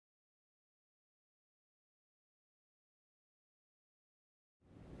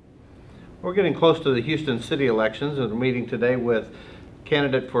We're getting close to the Houston city elections, and we're meeting today with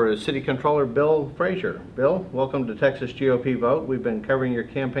candidate for city controller Bill Frazer. Bill, welcome to Texas GOP Vote. We've been covering your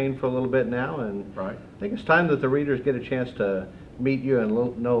campaign for a little bit now, and I think it's time that the readers get a chance to meet you and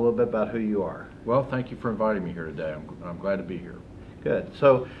know a little bit about who you are. Well, thank you for inviting me here today. I'm glad to be here. Good.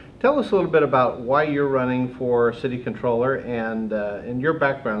 So tell us a little bit about why you're running for city controller and your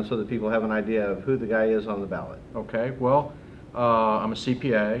background so that people have an idea of who the guy is on the ballot. Okay. Well, I'm a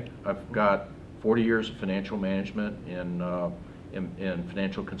CPA. I've got 40 years of financial management and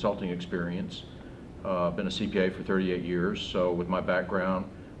financial consulting experience. I've been a CPA for 38 years, so with my background,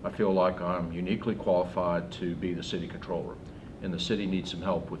 I feel like I'm uniquely qualified to be the city controller. And the city needs some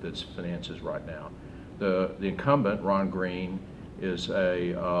help with its finances right now. The incumbent, Ron Green, is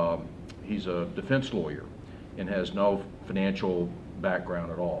he's a defense lawyer and has no financial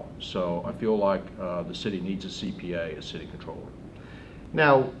background at all. So I feel like the city needs a CPA as city controller.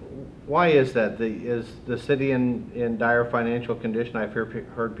 Now, why is that? Is the city in dire financial condition? I've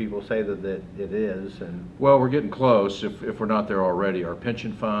heard people say that it is. Well, we're getting close, if we're not there already. Our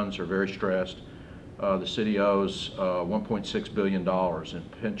pension funds are very stressed. The city owes $1.6 billion in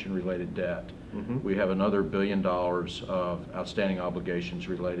pension-related debt. Mm-hmm. We have another $1 billion of outstanding obligations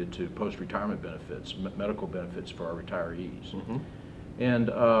related to post-retirement benefits, medical benefits for our retirees. Mm-hmm. And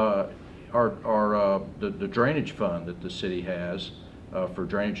the drainage fund that the city has for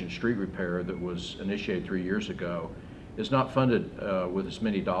drainage and street repair that was initiated 3 years ago is not funded with as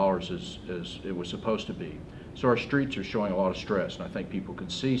many dollars as it was supposed to be. So our streets are showing a lot of stress, and I think people can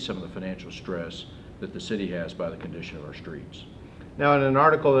see some of the financial stress that the city has by the condition of our streets. Now, in an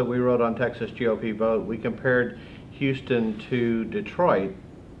article that we wrote on Texas GOP Vote, we compared Houston to Detroit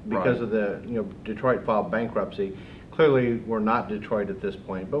because of the, Detroit filed bankruptcy. Clearly, we're not Detroit at this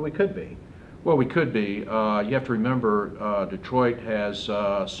point, but we could be. Well, we could be. You have to remember, Detroit has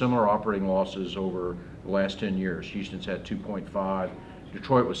similar operating losses over the last 10 years. Houston's had 2.5.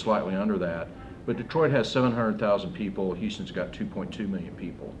 Detroit was slightly under that. But Detroit has 700,000 people. Houston's got 2.2 million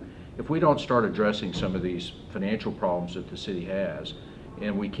people. If we don't start addressing some of these financial problems that the city has,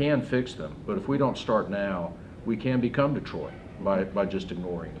 and we can fix them, but if we don't start now, we can become Detroit by just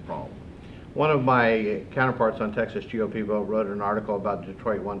ignoring the problem. One of my counterparts on Texas GOP Vote wrote an article about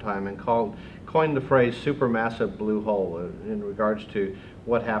Detroit one time and coined the phrase supermassive blue hole in regards to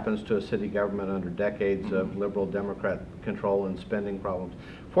what happens to a city government under decades of liberal Democrat control and spending problems.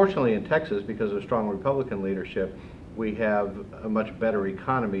 Fortunately in Texas, because of strong Republican leadership, we have a much better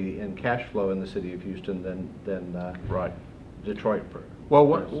economy and cash flow in the city of Houston than Detroit. Well,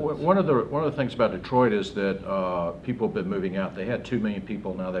 one of the things about Detroit is that people have been moving out. They had 2 million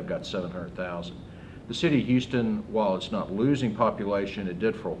people, now they've got 700,000. The city of Houston, while it's not losing population, it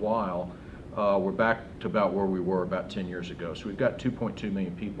did for a while, we're back to about where we were about 10 years ago. So we've got 2.2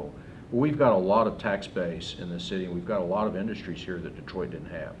 million people. Well, we've got a lot of tax base in the city, and we've got a lot of industries here that Detroit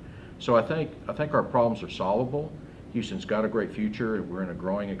didn't have. So I think our problems are solvable. Houston's got a great future. We're in a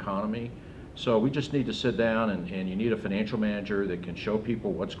growing economy. So we just need to sit down and you need a financial manager that can show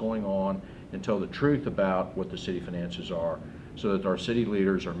people what's going on and tell the truth about what the city finances are so that our city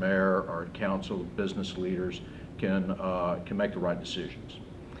leaders, our mayor, our council, business leaders can make the right decisions.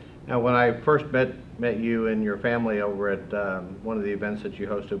 Now, when I first met you and your family over at one of the events that you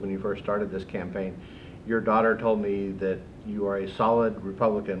hosted when you first started this campaign, your daughter told me that you are a solid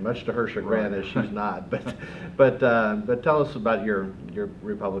Republican, much to her chagrin, as she's not. But tell us about your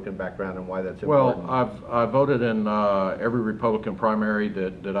Republican background and why that's important. Well, I've voted in every Republican primary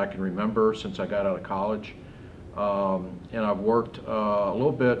that I can remember since I got out of college, and I've worked a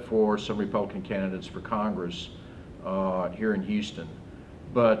little bit for some Republican candidates for Congress here in Houston.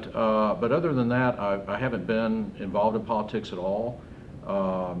 But other than that, I haven't been involved in politics at all.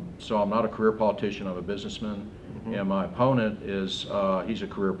 So I'm not a career politician, I'm a businessman, and my opponent is, he's a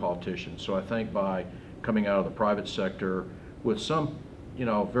career politician. So I think by coming out of the private sector with some,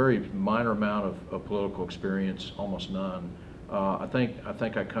 very minor amount of political experience, almost none, I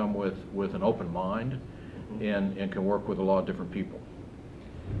think I come with an open mind and can work with a lot of different people.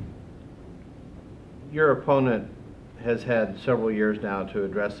 Your opponent has had several years now to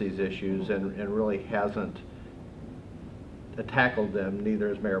address these issues and really hasn't tackled them, neither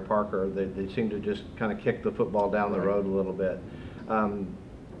has Mayor Parker. They seem to just kind of kick the football down the road a little bit.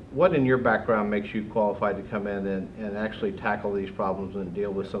 What in your background makes you qualified to come in and actually tackle these problems and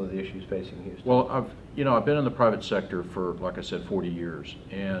deal with some of the issues facing Houston? Well, I've been in the private sector for, like I said, 40 years,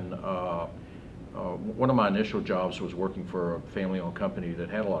 and one of my initial jobs was working for a family-owned company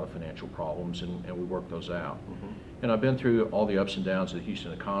that had a lot of financial problems, and we worked those out. And I've been through all the ups and downs of the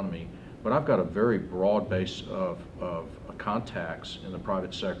Houston economy, but I've got a very broad base of contacts in the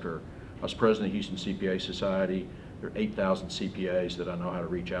private sector I was president of Houston CPA Society. There are 8,000 CPAs that I know how to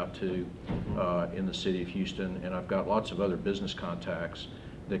reach out to in the city of Houston, and I've got lots of other business contacts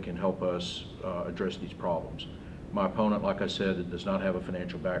that can help us address these problems. My opponent, like I said, does not have a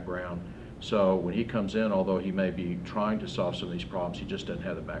financial background, so when he comes in, although he may be trying to solve some of these problems, he just doesn't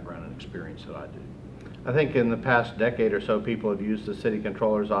have the background and experience that I do. I think in the past decade or so, people have used the city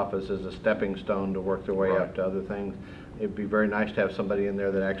controller's office as a stepping stone to work their way Right. up to other things. It'd be very nice to have somebody in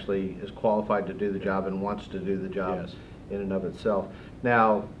there that actually is qualified to do the job and wants to do the job Yes. in and of itself.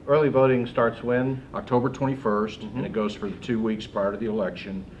 Now, early voting starts when? October 21st, Mhm. and it goes for the 2 weeks prior to the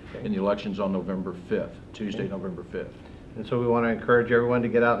election, Okay. and the election's on November 5th, Tuesday, Okay. November 5th. And so we want to encourage everyone to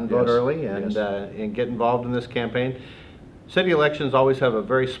get out and vote Yes. early and, Yes. and get involved in this campaign. City elections always have a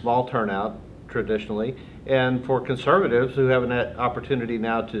very small turnout traditionally, and for conservatives who have an opportunity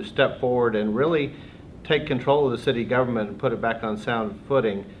now to step forward and really take control of the city government and put it back on sound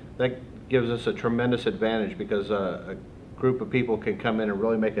footing, that gives us a tremendous advantage because a group of people can come in and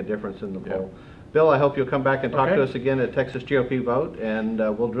really make a difference in the Yeah. poll. Bill, I hope you'll come back and talk Okay. to us again at Texas GOP Vote, and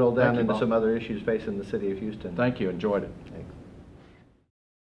we'll drill down Thank you, into Bob. some other issues facing the city of Houston. Thank you, enjoyed it. Thanks.